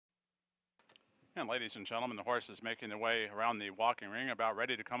And ladies and gentlemen, the horses making their way around the walking ring, about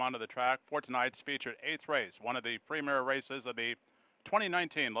ready to come onto the track for tonight's featured 8th race, one of the premier races of the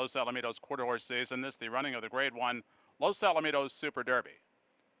 2019 Los Alamitos Quarter Horse season. This the running of the Grade 1 Los Alamitos Super Derby.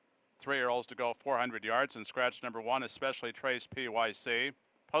 3-year-olds to go 400 yards, and scratch number 1, especially Trace PYC.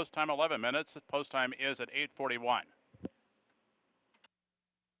 Post time 11 minutes. Post time is at 8:41.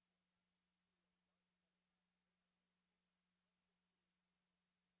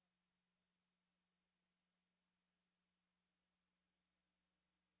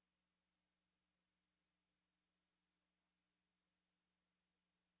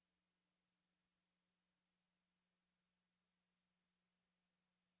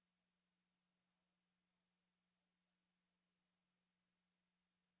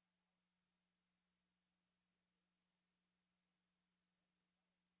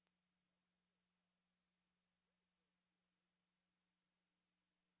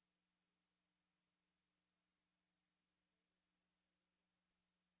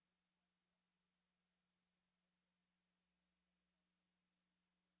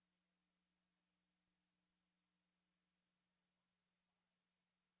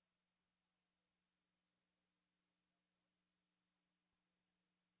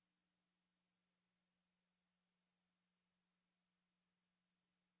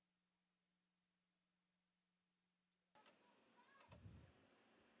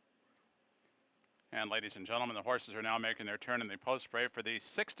 And ladies and gentlemen, the horses are now making their turn in the post spray for the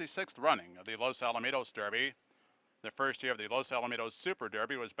 66th running of the Los Alamitos Derby. The first year of the Los Alamitos Super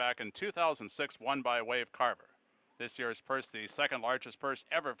Derby was back in 2006, won by Wave Carver. This year's purse, the second largest purse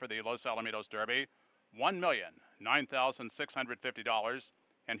ever for the Los Alamitos Derby, $1,009,650.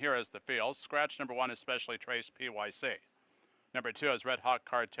 And here is the field. Scratch number 1, especially Trace PYC. Number 2 is Red Hawk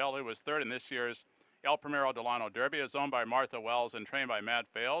Cartel, who was third in this year's El Primero Delano Derby, is owned by Martha Wells and trained by Matt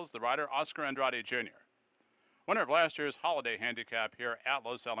Fales. The rider, Oscar Andrade Jr. Winner of last year's holiday handicap here at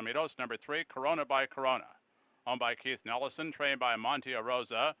Los Alamitos, number 3, Corona by Corona, owned by Keith Nellison, trained by Monte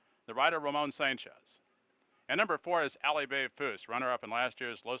Rosa. The rider, Ramon Sanchez. And number 4 is Ali Babe Foos, runner-up in last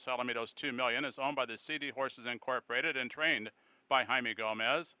year's Los Alamitos 2 Million, is owned by the CD Horses Incorporated and trained by Jaime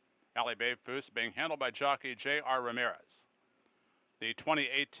Gomez. Ali Babe Foos being handled by jockey J.R. Ramirez. The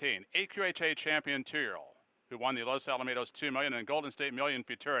 2018 AQHA champion 2-year-old, who won the Los Alamitos 2 Million and Golden State Million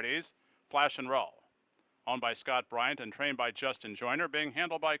Futurities, Flash and Roll, owned by Scott Bryant and trained by Justin Joyner, being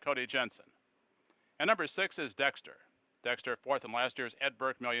handled by Cody Jensen. And number 6 is Dexter. Dexter, fourth in last year's Ed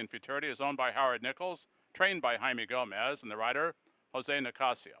Burke Million Futurity, is owned by Howard Nichols, trained by Jaime Gomez, and the rider, Jose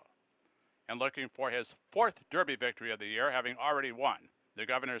Nicasio. And looking for his 4th Derby victory of the year, having already won the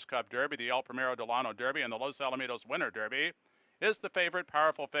Governor's Cup Derby, the El Primero Delano Derby, and the Los Alamitos Winter Derby, is the favorite,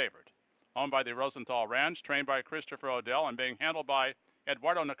 Powerful Favorite, owned by the Rosenthal Ranch, trained by Christopher Odell, and being handled by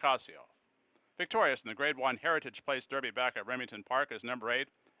Eduardo Nicasio. Victorious in the Grade 1 Heritage Place Derby back at Remington Park is number 8,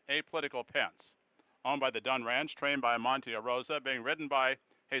 Apolitical Pence, owned by the Dunn Ranch, trained by Monte Rosa, being ridden by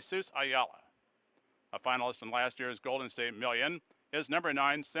Jesus Ayala. A finalist in last year's Golden State Million is number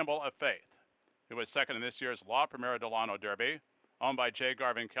 9, Symbol of Faith, who was second in this year's La Primera Delano Derby, owned by J.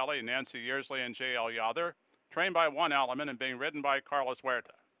 Garvin Kelly, Nancy Yearsley, and J.L. Yother, trained by Juan Alaman and being ridden by Carlos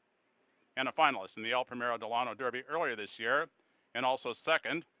Huerta. And a finalist in the El Primero Delano Derby earlier this year, and also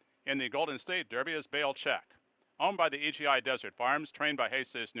second in the Golden State Derby, is Bale Check, owned by the EGI Desert Farms, trained by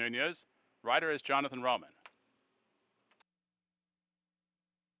Jesus Nunez. Rider is Jonathan Roman.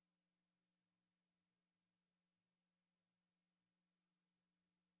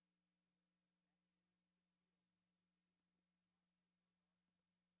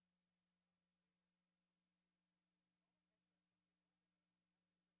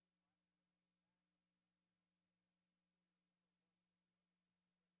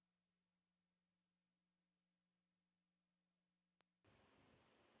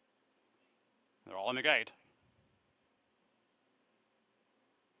 They're all in the gate.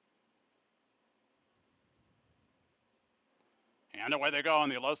 And away they go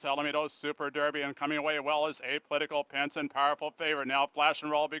in the Los Alamitos Super Derby, and coming away well is Apolitical Pence and Powerful Favorite. Now Flash and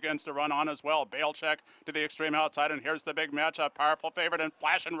Roll begins to run on as well. Bale Check to the extreme outside, and here's the big matchup. Powerful Favorite and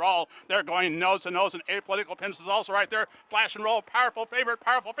Flash and Roll. They're going nose to nose, and Apolitical Pence is also right there. Flash and Roll, Powerful Favorite,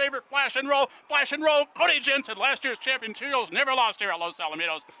 Flash and Roll, Flash and Roll. Cody Jensen, last year's champion 2-year-olds, never lost here at Los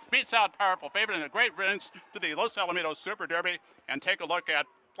Alamitos, beats out Powerful Favorite in a great race to the Los Alamitos Super Derby. And take a look at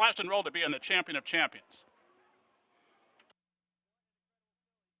Flash and Roll to be in the champion of champions.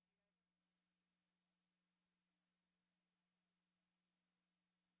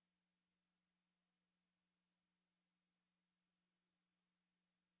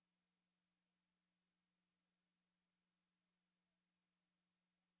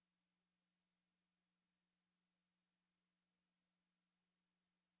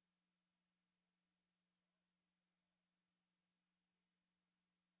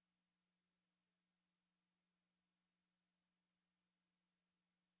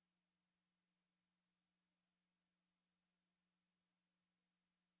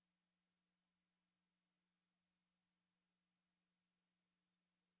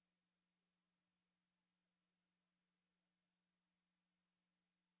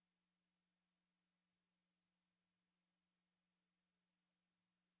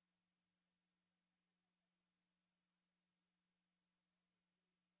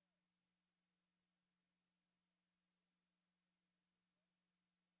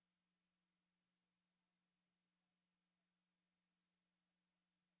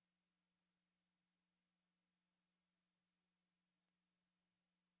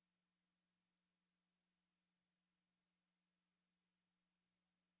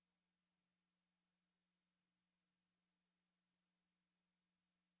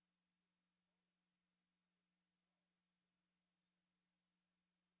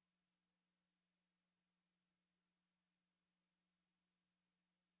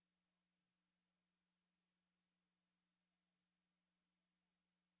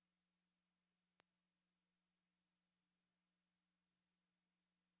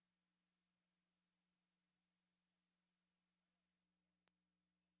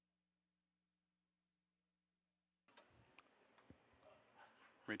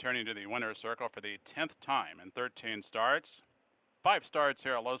 Returning to the winner's circle for the 10th time in 13 starts. 5 starts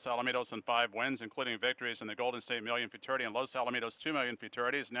here at Los Alamitos and 5 wins, including victories in the Golden State Million Futurity and Los Alamitos 2 Million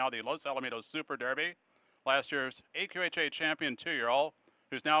Futurities. Now the Los Alamitos Super Derby. Last year's AQHA champion 2-year-old,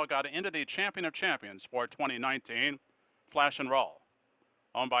 who's now got into the Champion of Champions for 2019, Flash and Roll.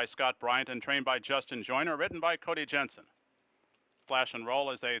 Owned by Scott Bryant and trained by Justin Joyner, written by Cody Jensen. Flash and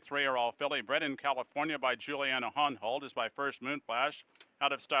Roll is a 3-year-old filly bred in California by Juliana Honhold, is by First Moon Flash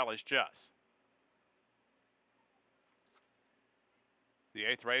out of Stylish Jess. The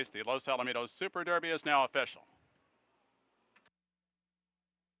 8th race, the Los Alamitos Super Derby, is now official.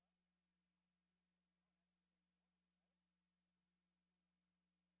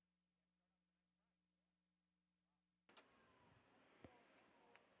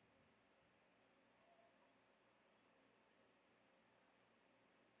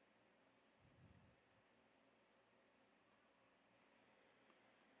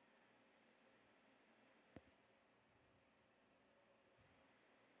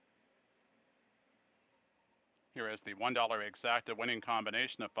 Here is the $1 exacta winning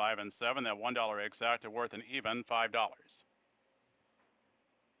combination of 5 and 7. That $1 exacta worth an even $5.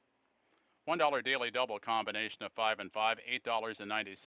 $1 daily double combination of 5 and 5, $8.90.